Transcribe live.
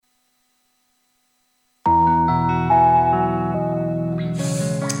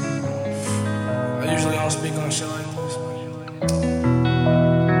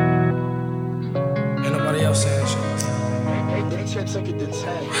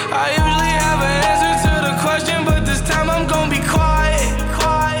I usually have an answer to the question, but this time I'm gonna be quiet.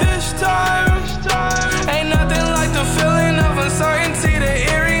 This time, ain't nothing like the feeling of uncertainty, the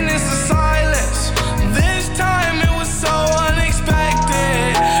eeriness of silence. This time it was so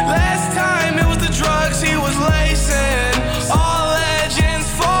unexpected. Last time it was the drugs he was lacing. All legends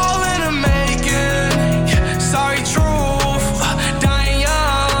fall in the making. Sorry, truth, dying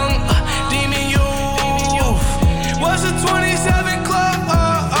young, demon youth. Was a 27 club?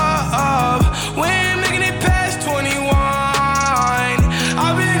 We ain't making it past 21.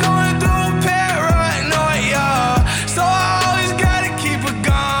 I've been going through paranoia, so I always gotta keep a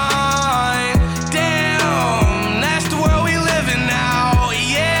gun. Damn, that's the world we live in now,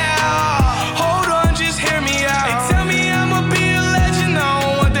 yeah. Hold on, just hear me out. They tell me I'ma be a legend, I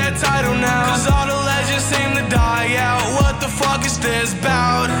don't want that title now, cause all the legends seem to die out. What the fuck is this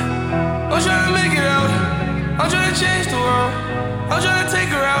about? I'm trying to make it out, I'm trying to change the world, I'm trying to take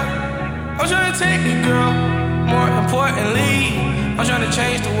her out, I'm trying to take it, girl. More importantly, I'm trying to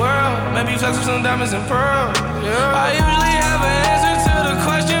change the world. Maybe flex with some diamonds and pearls, yeah. I usually have an answer to the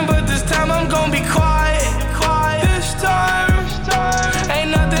question, but this time I'm gonna be quiet. This time,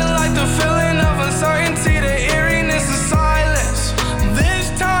 ain't nothing like the feeling of uncertainty, the eeriness of silence. This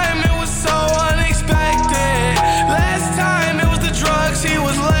time it was so unexpected. Last time it was the drugs he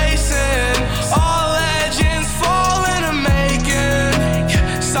was lacing. All legends fall in the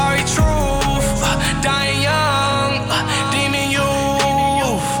making. Sorry, truth, dying young, demon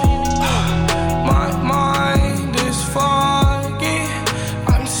youth. My mind is foggy,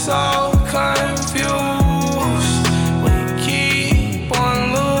 I'm so confused. We keep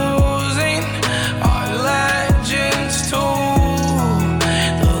on losing our legends too.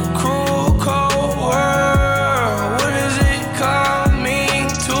 The cruel, cold world, what is it coming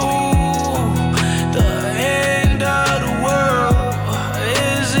to? The end of the world,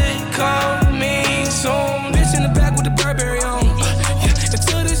 is it coming soon? Bitch in the back with the Burberry on. Yeah, and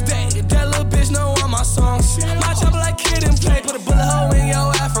to this day, that little bitch know all my songs. My chopper like Kid and Play, put a bullet hole in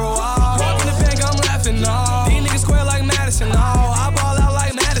your afro. Walk in the bank, I'm laughing, no. These niggas square like Madison, no. I ball out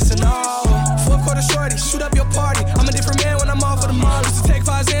like Madison, no. Fourth quarter shorty, shoot up your party. I'm a different man when I'm off of the mall. Used to take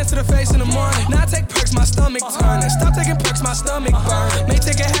 5 Xans to the face in the morning. Now I take perks, my stomach turning. Stop taking perks, my stomach burning. May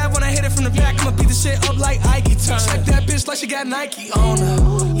take a half when I hit it from the back. I'ma beat the shit up like Ike turn. Check that bitch like she got Nike on her.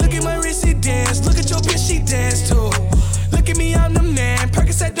 Look at my wrist, she dance. Look at your bitch, she dance too. Look at me, I'm the man.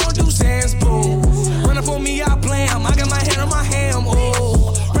 Percocet don't do Zans, boo. Run up on me, I blam. I got my hand on my ham,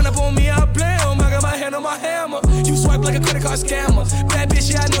 ooh. Run up on me, I blam. I got my hand on my hammer. You swipe like a credit card scammer. Bad bitch,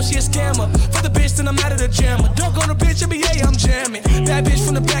 yeah, I know she a scammer. For the bitch, then I'm out of the jammer. Dunk on the bitch, NBA, I'm jamming. Bad bitch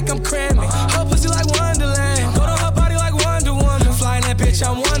from the back, I'm cramming. Her pussy like Wonderland. Go to her body like Wonder Woman. Flying that bitch,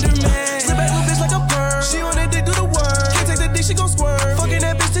 I'm Wonder Man. Slip back little bitch like a bird. She on that dick, do the work. Can't take that dick, she gon' swerve. Fucking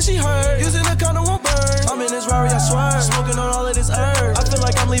that bitch till she hurt. Using a condom won't burn. I'm in this Rari, I swear. Smoking on all of this herb. I feel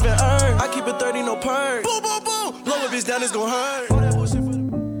like I'm leaving Earth. I keep it 30, no perk. Boom, boom, boom. Blow a bitch down, it's gon' hurt. All that bullshit for the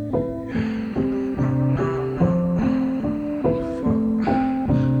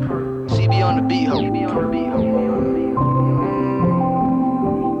CB on the beat, ho. CB on the beat, ho.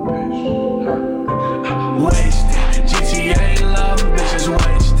 Wasted, GTA love, bitches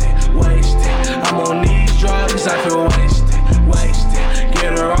wasted. I'm on these drugs, I feel wasted.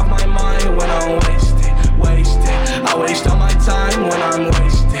 Get her off my mind when I'm wasted. I waste all my time when I'm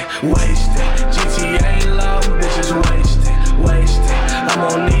wasted. GTA love, bitches wasted. I'm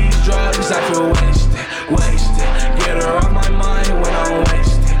on these drugs, I feel wasted. Get her off my mind when I'm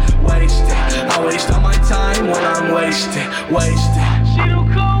wasted. I waste all my time when I'm wasted. She do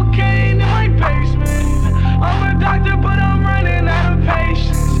cocaine in my basement. I'm a doctor, but I'm running out of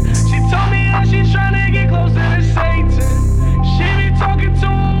patience. She told me how she's trying to get closer to Satan. She be talking to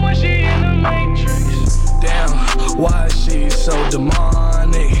him when she in the Matrix. Damn, why is she so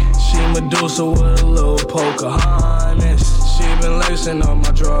demonic? She Medusa with a little Pocahontas. She been lacing up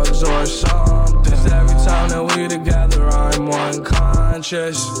my drugs or something. 'Cause every time that we together, I'm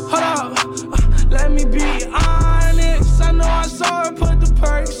unconscious. Hold up, let me be honest. I know I saw her put the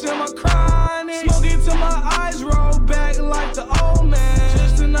perks in my chronic. Smoking till my eyes roll back like the old man.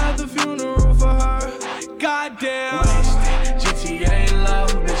 Just another funeral for her. Goddamn. Wasted, GTA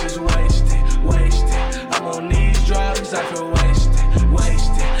love, bitches wasted. I'm on these drugs, I feel wasted.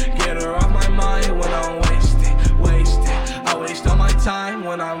 Get her off my mind when I'm wasted. I waste all my time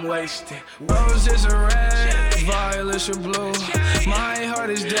when I'm wasted. Roses are red, violets are blue. My heart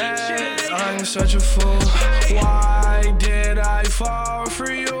is dead, I'm such a fool. Why did I fall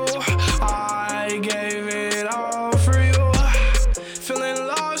for you? I gave it all for you. Feeling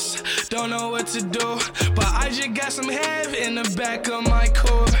lost, don't know what to do. But I just got some head in the back of my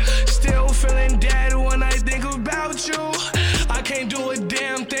core. feeling dead when I think about you. I can't do a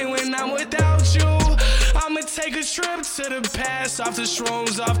damn thing when I'm without you. I'ma take a trip to the past, off the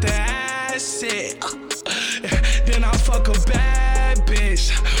shrooms, off the acid. Then I'll fuck a bad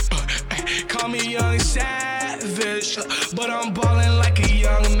bitch. Call me young savage, but I'm ballin' like a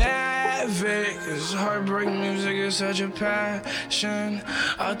young maverick. Cause heartbreak music is such a passion.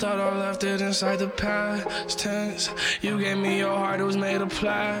 I thought I left it inside the past tense. You gave me your heart, it was made of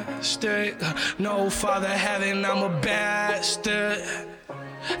plastic. No father heaven, I'm a bastard.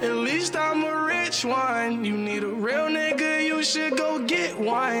 At least I'm a rich one. You need a real nigga, you should go get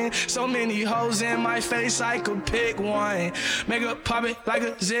one. So many hoes in my face, I could pick one. Make her pop it like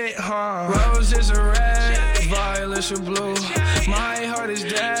a zit, Roses are red, violets are blue. My heart is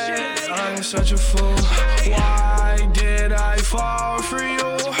dead, I'm such a fool. Why did I fall for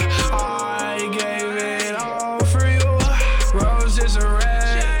you? I gave it all for you. Roses are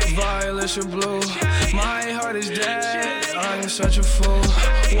red, violets are blue. My heart is dead, I'm such a fool.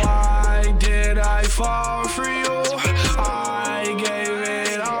 Why did I fall for you? I gave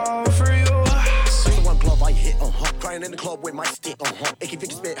it all for you. So one glove I hit, crying in the club with my stick, Icky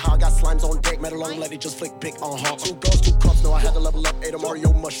Vicky spit, how I got slimes on deck, met a long lady, just flick big, 2 girls, 2 cups, no I had to level up, ate a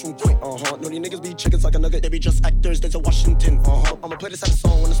Mario mushroom quick, No these niggas be chickens like a nugget, they be just actors, there's a Washington, I'ma play this at a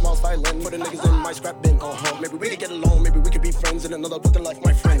song when the smile's violin, for the niggas in my scrap bin, Maybe we could get along, maybe we could be friends in another fucking life,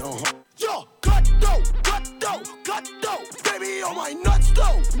 my friend, Yo, cut dough, baby on my nuts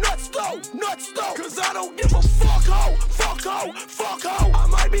though, cause I don't give a fuck ho, I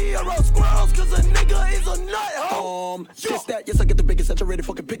might be a roast squirrels cause a nigga is a nut ho. This that, yes I get the biggest saturated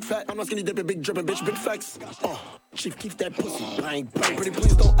fucking big fat, I'm not skinny dipping, big dripping, bitch, big facts. Chief, keep that pussy, bang, bang. Pretty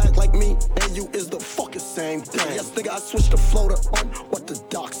please don't act like me, and you is the fucking same thing. Yes nigga, I switched the floater on what the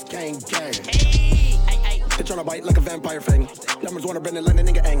docs gang. They tryna bite like a vampire fang. Numbers wanna bend it like a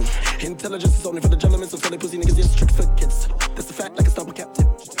nigga ang. Intelligence is only for the gentlemen, so silly pussy niggas, yes, trick for kids. That's a fact like a stumble captain.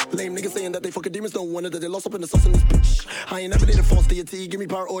 Lame niggas saying that they fucking demons, don't wonder that they lost up in the sauce in this bitch. I ain't never did a false deity, give me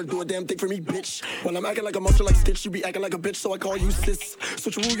power or do a damn thing for me, bitch. When I'm acting like a monster like Stitch, you be acting like a bitch, so I call you sis.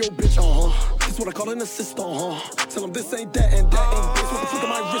 Switch rule your bitch, This what I call an assist, Tell them this ain't that and that ain't this, what the fuck am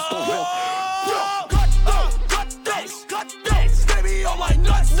my wrist, Yo, cut those, baby on my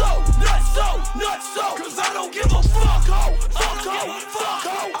nuts, so, cause I don't give a fuck ho,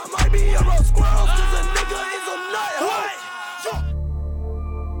 I might be a roast squirrels cause a nigga is a nut ho.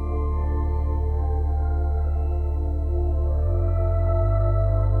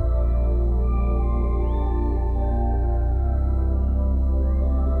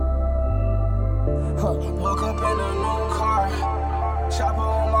 Woke up in a new car, chopper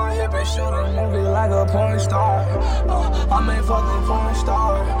on my hip and shoot a movie like a porn star. I'm a fucking porn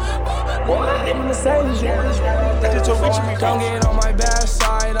star. In the same don't get on my bad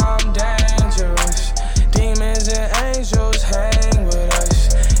side, I'm dangerous. Demons and angels hang with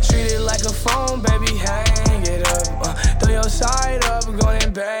us. Treat it like a phone, baby, hang it up. Throw your side up, go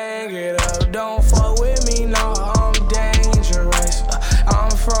and bang it up. Don't fuck with me, no, I'm dangerous.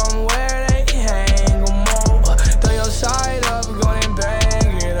 I'm from where they hang them all. Throw your side up, go and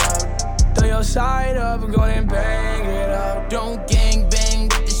bang it up. Throw your side up, go and bang it up. Don't gang bang,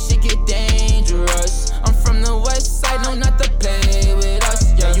 but this shit get dangerous. I'm from the west side, no not to play with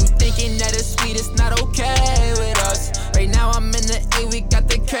us. Yeah, you thinking that it's sweet, it's not okay with us. Right now I'm in the A, we got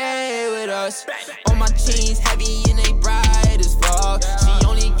the K with us. All my chains heavy and they bright as fuck. She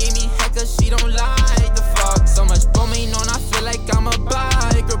only gave me heck cause she don't like the fuck. So much bombing on, I feel like I'm a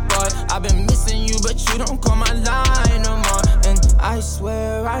biker, but I've been missing you, but you don't call my line no more. And I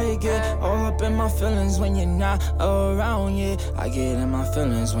swear I get all up in my feelings when you're not around, yeah. I get in my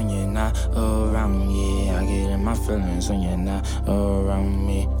feelings when you're not around, yeah. I get in my feelings when you're not around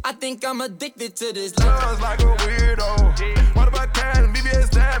me. I think I'm addicted to this life. Sounds like a weirdo. What about cash? BBS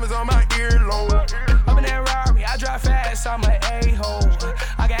diamonds on my earlobe. I'm in that Rari, I drive fast, I'm an a-hole.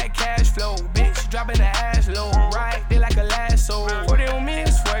 I got cash flow, bitch, dropping the ass low, right? They like a lasso. 40 on me,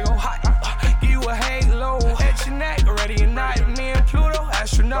 it's fuego hot. Give you a halo, at your neck, ready or not. Me and Pluto,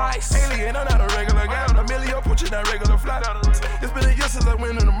 astronauts. Alien, I'm not a regular guy. Emilio, put you in that regular fly. It's been a year since I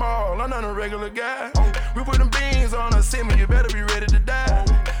went in the mall. I'm not a regular guy. We put them beans on a semi, you better be ready to die.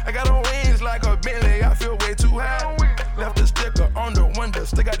 I got on wings like a Bentley, I feel way too high. Left a sticker on the window,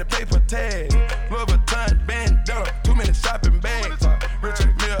 still got the paper tag. Love a ton, bandana, 2 minute shopping bags.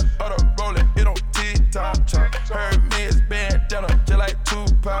 Richard Mill, auto rolling, it on TikTok. Hermes bandana, just like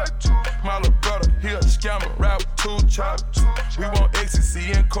Tupac. My little brother, he a scammer, ride with 2 chops. We want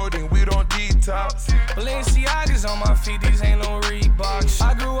ecstasy and codeine, we don't detox. Balenciagas on my feet, these ain't no Reeboks.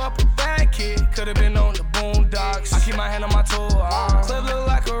 I grew up a bad kid, could've been on the boondocks. I keep my hand on my toe, clip look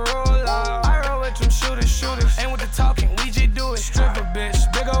like a roller.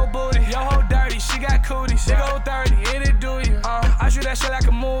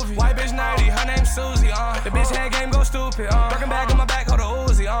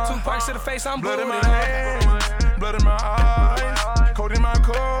 Racks to the face, I'm blood in my booted. hands, blood in my eyes, cold in my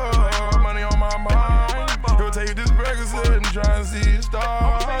cup, money on my mind. He'll take this Percocet and try and see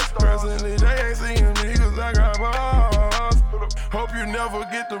stars. Personally, they ain't seeing me cause I got bars. Hope you never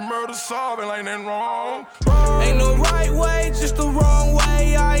get the murder solved, ain't nothing wrong. Ain't no right way, just the wrong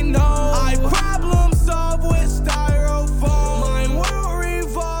way, I know. I problem solve with styrofoam. My world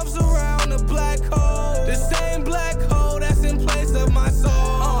revolves around a black hole. The same black hole that's in place of my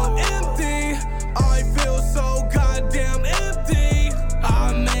soul. Empty, I feel so goddamn empty.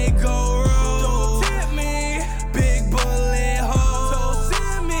 I may go wrong. Don't tempt me, big bullet hole. So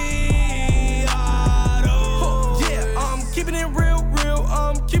send me auto. Yeah, I'm keeping it real,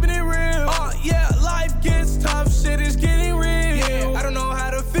 I'm keeping it real. Yeah, life gets tough, shit is getting real. Yeah, I don't know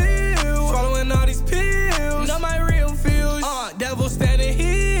how to feel, swallowing all these pills. Not my real feels. Devil standing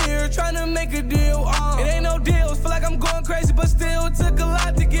here, trying to make a deal. It ain't no deals, feel like I'm going crazy, but still it took a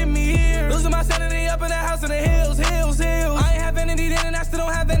lot to get me here. Losing my sanity up in the house in the hills. I ain't have vanity then and I still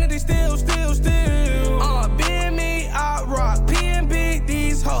don't have vanity still. Being me, I rock P&B,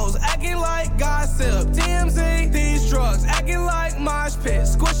 these hoes acting like gossip. TMZ, these drugs acting like mosh pit,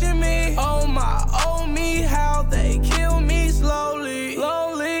 squishing me. Oh me, how they kill me slowly.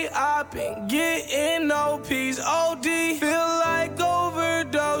 Lonely, I've been getting no peace. OD, feel like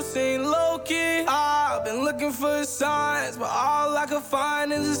overdosing, low-key. I've been looking for signs, but all I could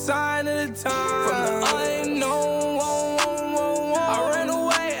find is a sign of the time. From the unknown, I ran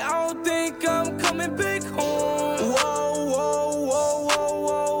away, I don't think I'm coming back home. Whoa.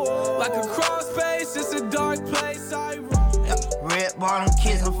 Like a cross space, it's a dark place, I Red bottom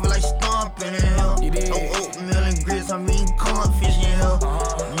kids, I feel like stomping in here. No oatmeal and grits, I'm eating cornfish in here.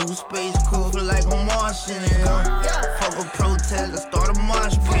 New space cool, feel like I'm Martian in here. Fuck a protest, I start a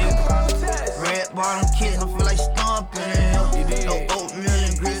mosh pit. Red bottom kids, I feel like stomping in here. No oatmeal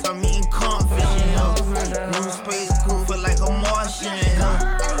and grits, I'm eating cornfish in here. New space cool, feel like I'm Martian in here.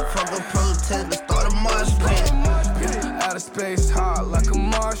 Fuck a protest, I start a mosh pit. Outer space hot like a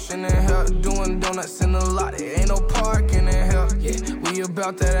Martian in here. Doing donuts in the lot, it ain't no parking in here. Yeah, we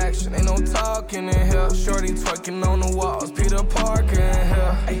about that action, ain't no talking in here. Shorty twerking on the walls, Peter Parker in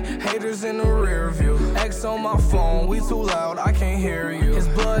here. Ay, haters in the rear view. X on my phone, we too loud, I can't hear you. His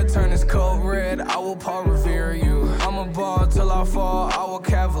blood turn his coat red, I will Paul revere you. I'm a ball till I fall, I will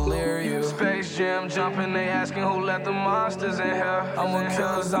cavalier you. Space Jam jumping, they asking who let the monsters in here. I'm a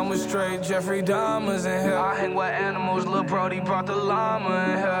killers, I'm a straight Jeffrey Dahmer's in here. I hang with animals, Lil' Brody brought the llama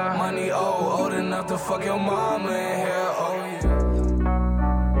in here. Money old enough to fuck your mama in here, oh yeah.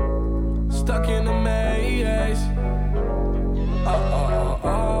 Stuck in the maze.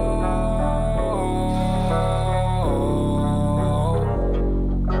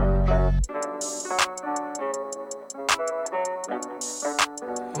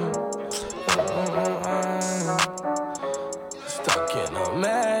 Stuck in a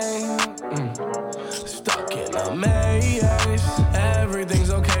maze. Stuck in a maze.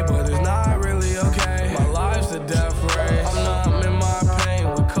 Everything's okay, but it's not really okay. My life's a death race. I'm numb in my pain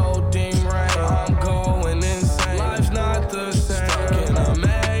with codeine rain. I'm going insane. Life's not the same. Stuck in a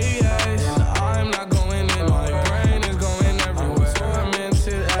maze, and I'm not going in. My brain is going everywhere.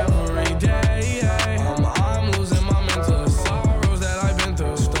 Tormented every day. I'm losing my mental sorrows that I've been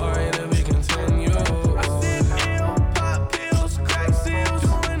through. Story to be continued. I sit ill, pop pills, crack seals,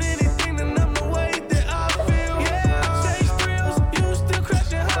 doing anything to numb the way that I feel. Yeah, I chase thrills, used to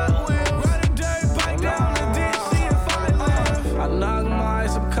crashing Hot Wheels. Ride a dirt bike down the ditch, see if I live. I knock my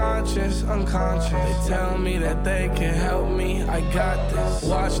subconscious unconscious. They tell me that they can help me. I got this.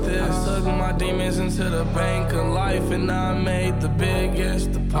 Watch this. I took my demons into the bank of life, and I made the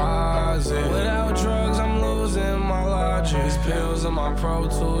biggest deposit. Without drugs, I'm losing my logic. These pills in my Pro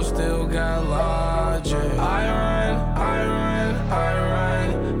Tools still got logic. I run.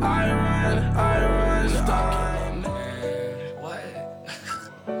 Stuck in a what?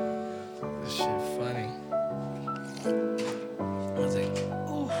 This shit funny. I was like,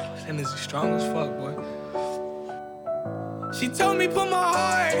 ooh, that energy strong as fuck, boy. She told me put my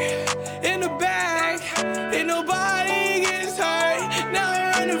heart in the bag, and nobody gets hurt. Now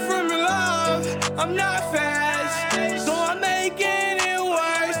I'm running from your love. I'm not fast, so I'm making it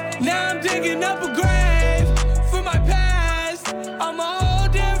worse. Now I'm digging up a grave for my past. I'm a whole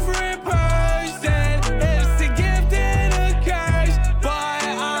different person. It's a gift and a curse, but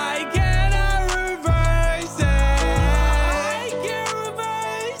I cannot reverse it. I can't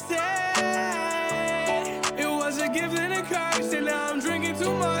reverse it. It was a gift and a curse, and now I'm drinking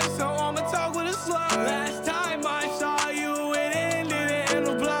too much, so I'ma talk with a slur. Last time I saw you, it ended in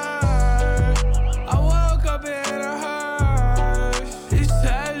a blur. I woke up in a hearse. It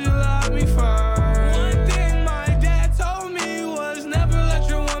said you lied.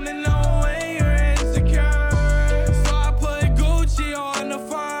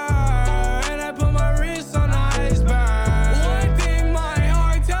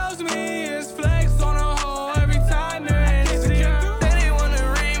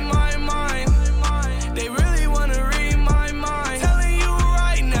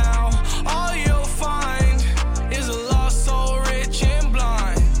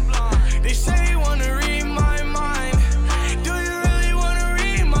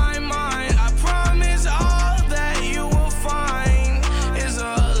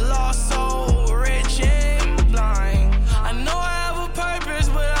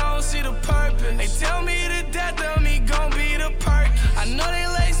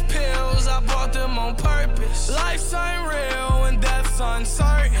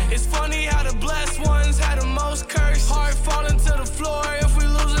 It's funny how the blessed ones had the most curse. Heart falling to the floor if we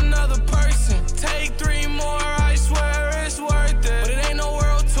lose another person. Take 3 more, I swear it's worth it. But it ain't no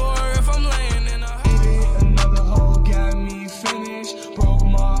world tour if I'm laying in a another hole got me finished. Broke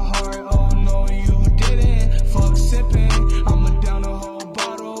my heart, oh no you didn't. Fuck sipping, I'ma down the whole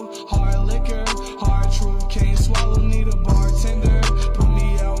bottle. Hard liquor, hard truth, can't swallow. Need a bartender, put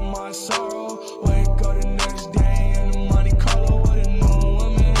me out my sorrow. Wake up the next day in the Monte Carlo with a new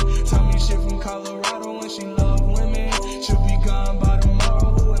woman. Tell me shit from Colorado when she love women. Should be gone by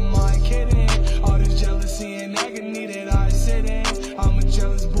tomorrow, who am I kidding? All this jealousy and agony that I sit in. I'm a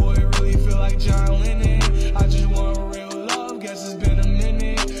jealous boy, really feel like John Lennon. I just want real love, guess it's been a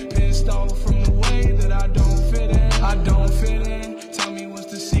minute. Pissed off from the way that I don't fit in. I don't fit in. Tell me what's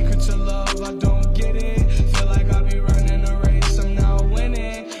the secret to love, I don't get it. Feel like I be running a race, I'm now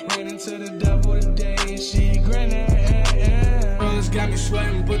winning. Ran into the devil today and she grinning. Rollers got me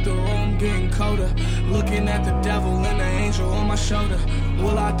sweating, but the room getting colder. Looking at the devil and the angel on my shoulder.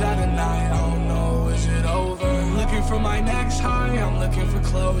 Will I die tonight? I don't know, is it over? Looking for my next high, I'm looking for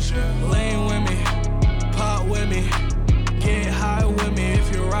closure. Laying with me, pop with me, get high with me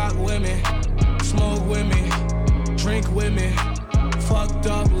if you rock with me. Smoke with me, drink with me. Fucked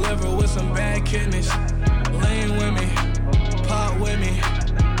up liver with some bad kidneys. Laying with me, pop with me,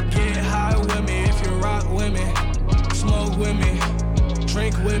 get high with me if you rock with me. Smoke with me,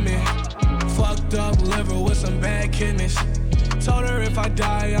 drink with me. Fucked up liver with some bad kidneys. Told her if I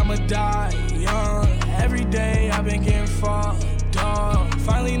die, I'ma die young. Every day I've been getting fucked up.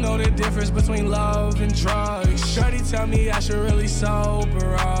 Finally know the difference between love and drugs. Shorty tell me I should really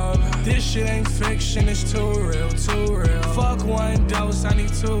sober up. This shit ain't fiction, it's too real, too real. Fuck 1 dose, I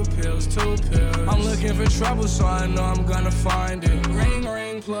need 2 pills, 2 pills. I'm looking for trouble, so I know I'm gonna find it. Ring,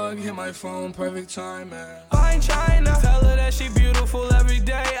 ring, plug, hit my phone, perfect timing. Fine China, tell her that she beautiful every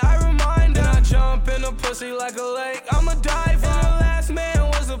day. I remind her, I jump in a pussy like a lake. I'm a diver. And her last man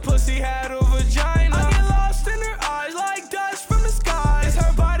was a pussy, had a vagina. I get lost in her eyes like dust from the sky. It's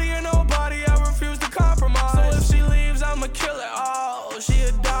her body or nobody, I refuse to compromise. So if she leaves, I'ma kill her. Oh,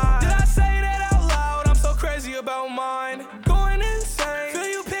 she'll die. Did I say that out loud? I'm so crazy about mine. Going insane. Feel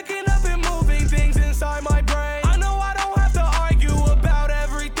you picking up and moving things inside my brain. I know I don't have to argue about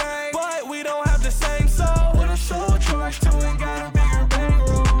everything, but we don't have the same soul. What a soul charge to and got a bigger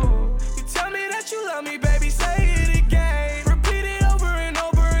bankroll. You tell me that you love me, baby, say it again. Repeat it over and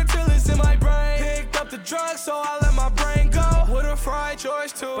over until it's in my brain. Picked up the drugs, so I let my brain go. With a fried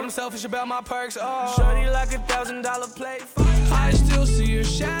choice too, but I'm selfish about my perks. Oh, shorty like $1,000 plate. I still see your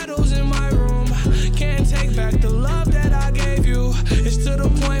shadows in my room. Can't take back the love that I gave you. It's to the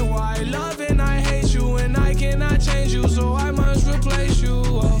point where I love and I hate you, and I cannot change you, so I must replace you.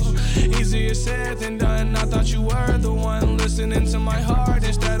 Oh, easier said than done. I thought you were the one listening to my heart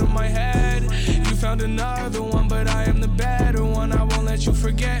instead of my head. You found another one, but I am the better one. I won't let you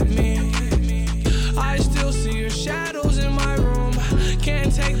forget me. I still see your shadows in my room.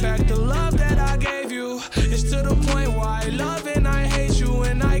 Can't take back the love that I gave you. It's to the point where I love and I hate you,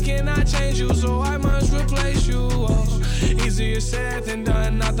 and I cannot change you, so I must replace you. Oh, easier said than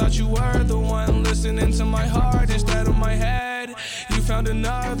done. I thought you were the one listening to my heart instead of my head. You found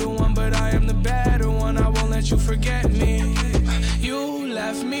another one, but I am the better one. I won't let you forget me. You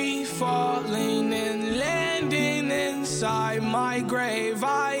left me falling and landing inside my grave.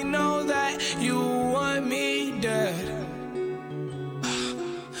 I know that you want me dead.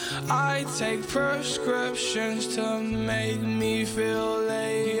 I take prescriptions to make me feel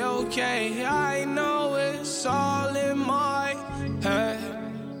A-okay. I know it's all in my head.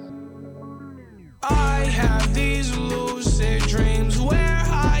 I have these lucid dreams where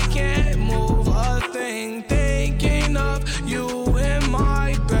I can't move a thing, thinking of you in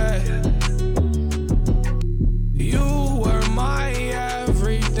my bed. You were my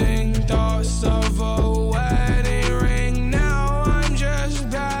everything, thoughts of a wedding ring. Now I'm just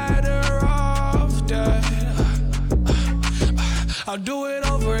better off dead. I'll do it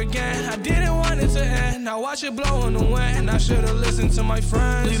over again. I didn't want it to end. I watch it blow in the wind. I should've listened to my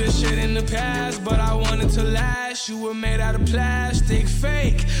friends. Leave this shit in the past, but I wanted to last. You were made out of plastic,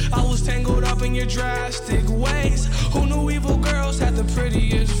 fake. I was tangled up in your drastic ways. Who knew evil girls had the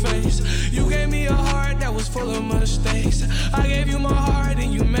prettiest face? You gave me a heart that was full of mistakes. I gave you my heart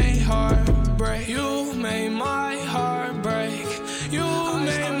and you made heartbreak. You made my heart break. You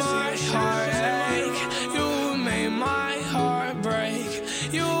made my heart ache. You made my heart break.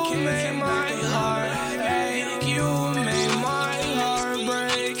 You made my heart ache. You made my heart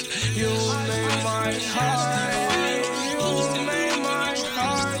break. You made my heart ache. You made my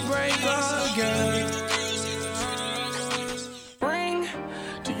heart break again. Ring,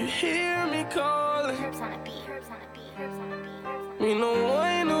 do you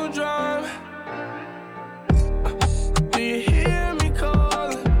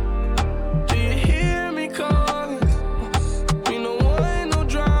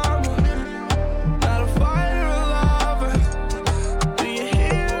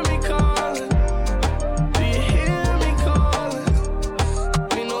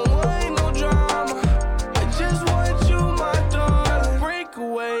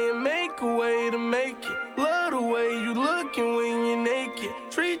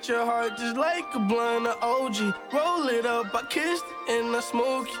hit your heart just like a blunt of OG. Roll it up, I kissed it and I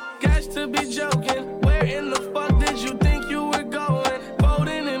smoke it. Guys to be joking, where in the fuck did you think you were going?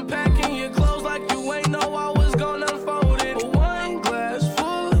 Folding and packing your clothes like you ain't know I was gonna unfold it. A wine glass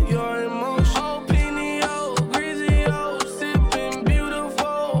full of your emotion. Oh, Pinio, Grizio, sipping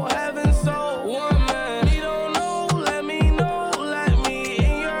beautiful, heaven so warm, man. You don't know, let me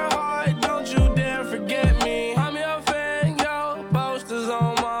in your heart. Don't you dare forget me. I'm your fan, yo. Posters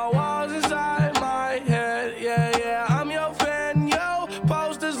on my walls inside my head. Yeah, yeah. I'm your fan, yo.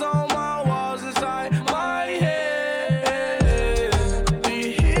 Posters on my walls inside my head. Do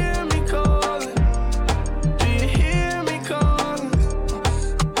you hear me calling? Do you hear me calling?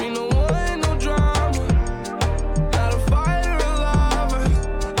 We no one, no drama. Not a fighter or lover.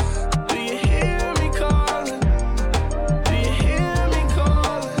 Do you hear me calling? Do you hear me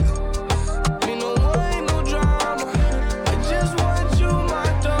calling? We no one, no drama. I just want you, my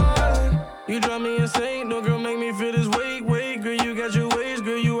darling. You drive me insane, no girl make me feel this weight. Girl, you got your ways,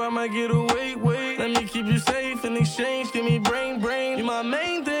 girl, I might get away. Let me keep you safe in exchange, give me brain. You my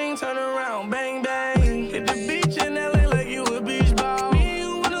main thing, turn around, bang. Hit the beach in LA like you a beach ball. Me and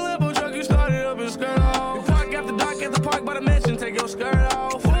you in a Lambo truck, you started up and skirt off. We park after dark at the park by the mansion, take your skirt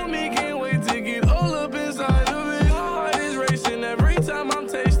off. For me, can't wait to get all up inside of it. My heart is racing every time I'm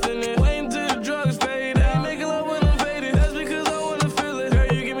tasting it. Waiting till the drugs fade out. Making love when I'm faded, that's because I wanna feel it. Girl,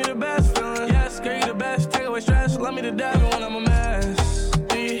 you give me the best feeling. Yes, girl, you the best, take away stress, love me to death.